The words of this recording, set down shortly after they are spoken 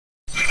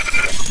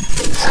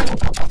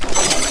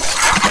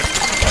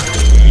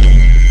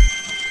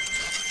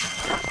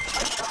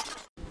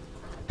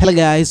Hello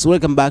guys,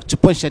 welcome back to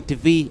PONTIAN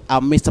TV.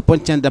 I'm Mr.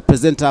 Pontian, the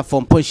presenter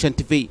from PONTIAN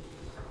TV.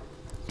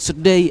 So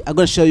today I'm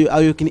going to show you how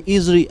you can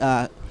easily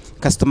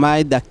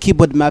customize the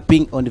keyboard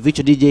mapping on the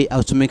Virtual DJ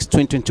Automix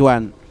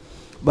 2021.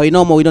 But you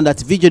know more, we know that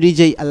Virtual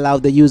DJ allow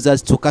the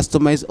users to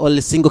customize only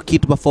single key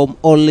to perform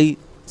only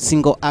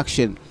single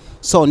action.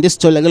 So on this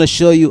tutorial I'm going to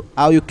show you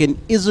how you can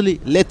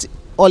easily let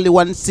only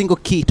one single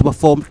key to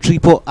perform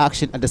triple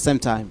action at the same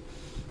time.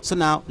 So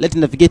now let's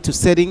navigate to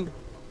setting.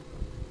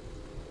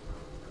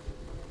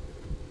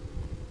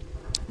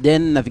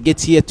 Then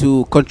navigate here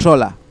to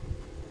controller.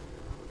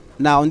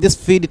 Now on this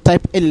field,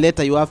 type any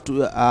letter you have to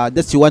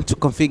that you want to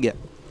configure.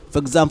 For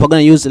example, I'm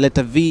going to use the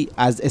letter V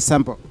as a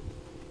sample.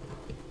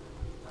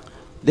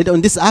 Then on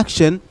this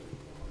action,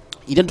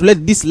 you need to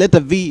let this letter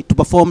V to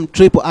perform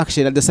triple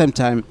action at the same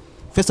time.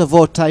 First of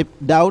all, type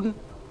down,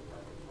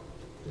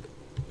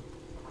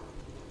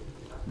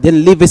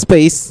 then leave a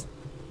space,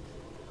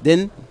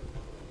 then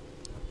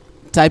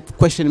type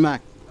question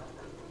mark.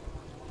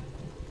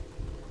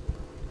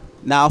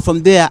 Now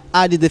from there,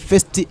 add the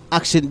first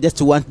action that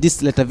you want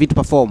this letter V to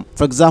perform.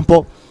 For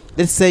example,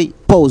 let's say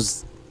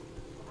pause.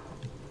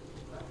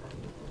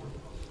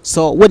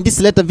 So when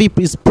this letter V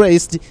is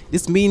pressed,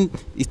 this means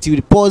it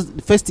will pause.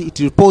 First, it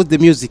will pause the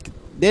music.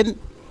 Then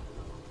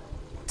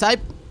type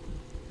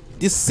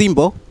this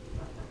symbol.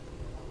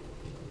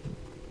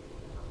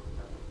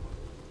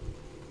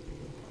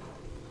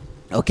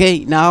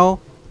 Okay, now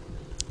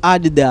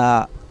add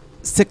the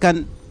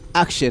second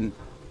action.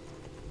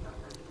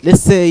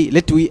 Let's say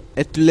the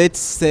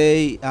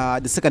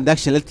second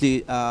action.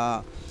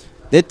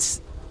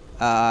 Let's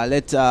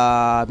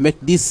make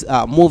this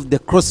move the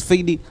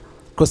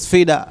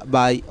crossfader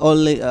by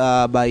only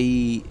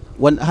by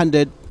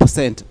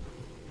 100%.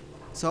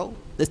 So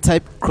let's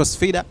type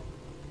crossfader.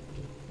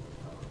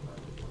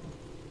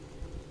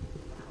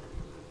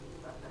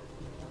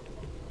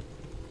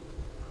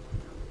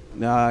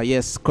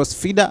 Yes,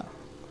 crossfader.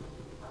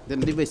 Then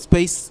leave a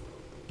space.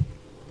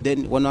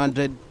 Then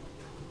 100%.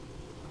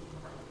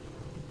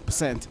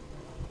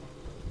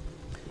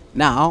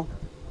 Now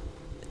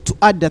to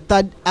add the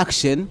third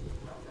action,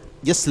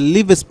 just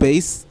leave a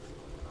space,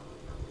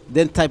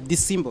 then type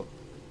this symbol.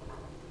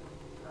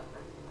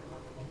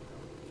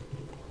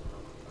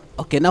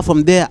 Okay, now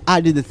from there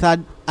add the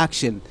third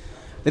action.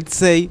 Let's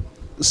say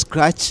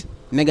scratch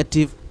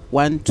negative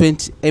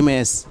 120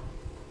 ms.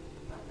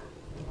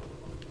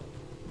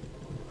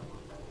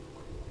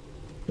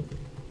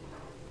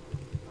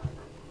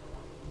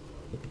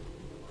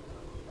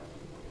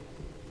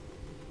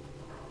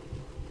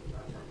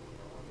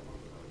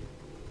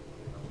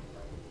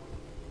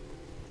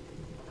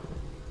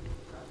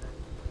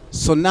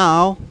 So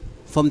now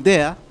from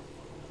there,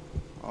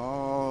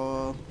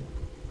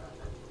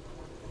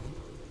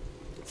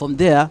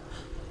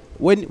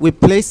 when we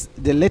place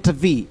the letter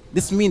V,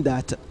 this means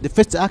that the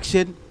first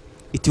action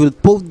it will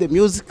pause the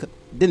music.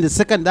 Then the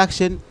second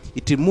action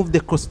it will move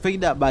the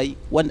crossfader by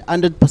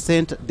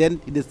 100%.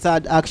 Then in the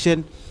third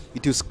action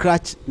it will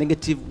scratch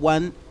negative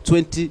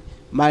 120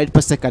 miles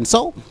per second.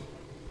 So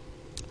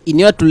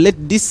in order to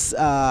let this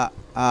to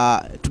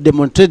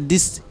demonstrate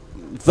this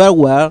very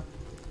well,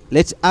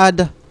 let's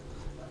add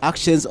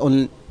actions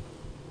on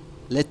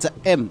letter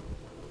M.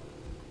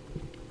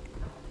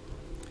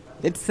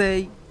 Let's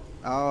say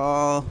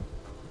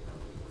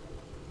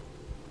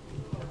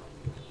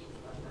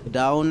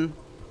down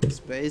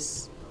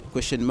space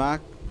question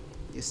mark,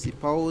 you see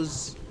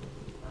pause,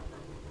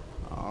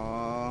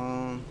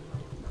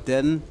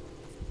 then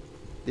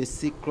let's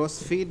see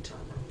crossfeed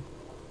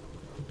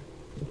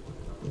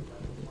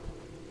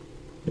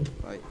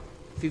by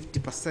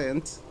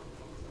 50%.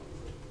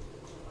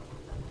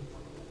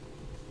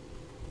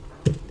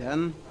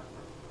 Then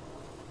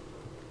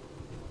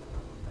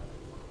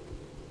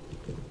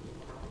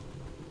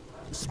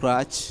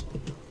scratch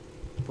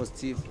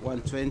positive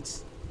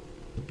 120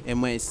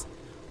 ms.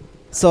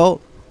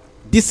 So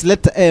this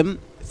letter M,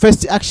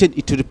 first action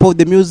it will report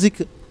the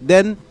music,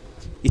 then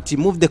it will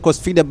move the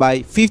crossfader by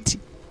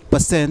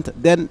 50%,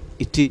 then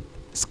it will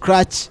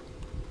scratch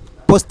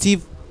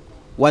positive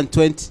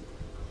 120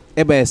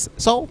 ms.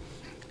 So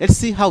let's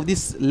see how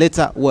this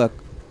letter work.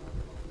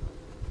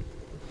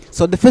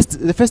 So the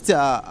first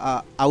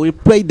I will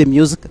play the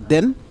music,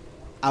 then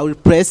I will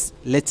press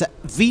letter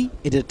V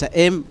and letter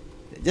M.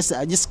 Just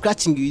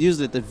scratching, you use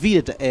letter V,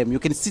 letter M. You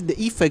can see the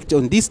effect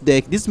on this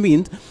deck. This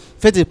means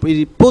first it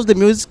will pause the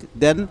music,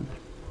 then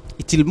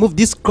it will move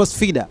this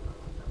crossfader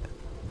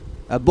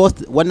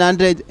both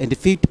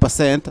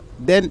 150%,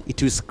 then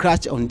it will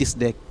scratch on this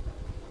deck.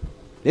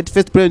 Let's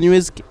first play the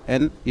music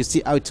and you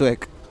see how it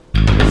works.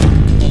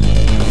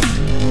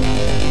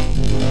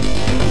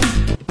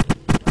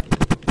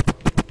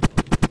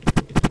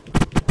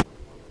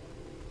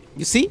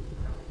 You see,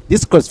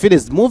 this crossfader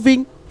is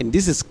moving and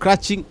this is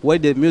scratching while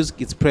the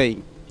music is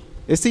playing.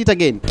 Let's see it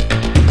again.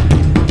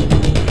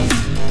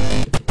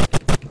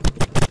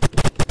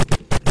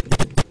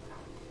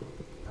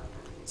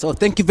 So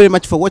thank you very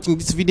much for watching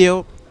this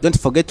video. Don't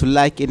forget to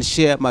like and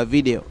share my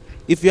video.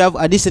 If you have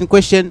a decent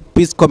question,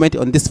 please comment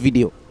on this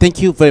video.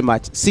 Thank you very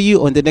much. See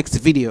you on the next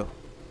video.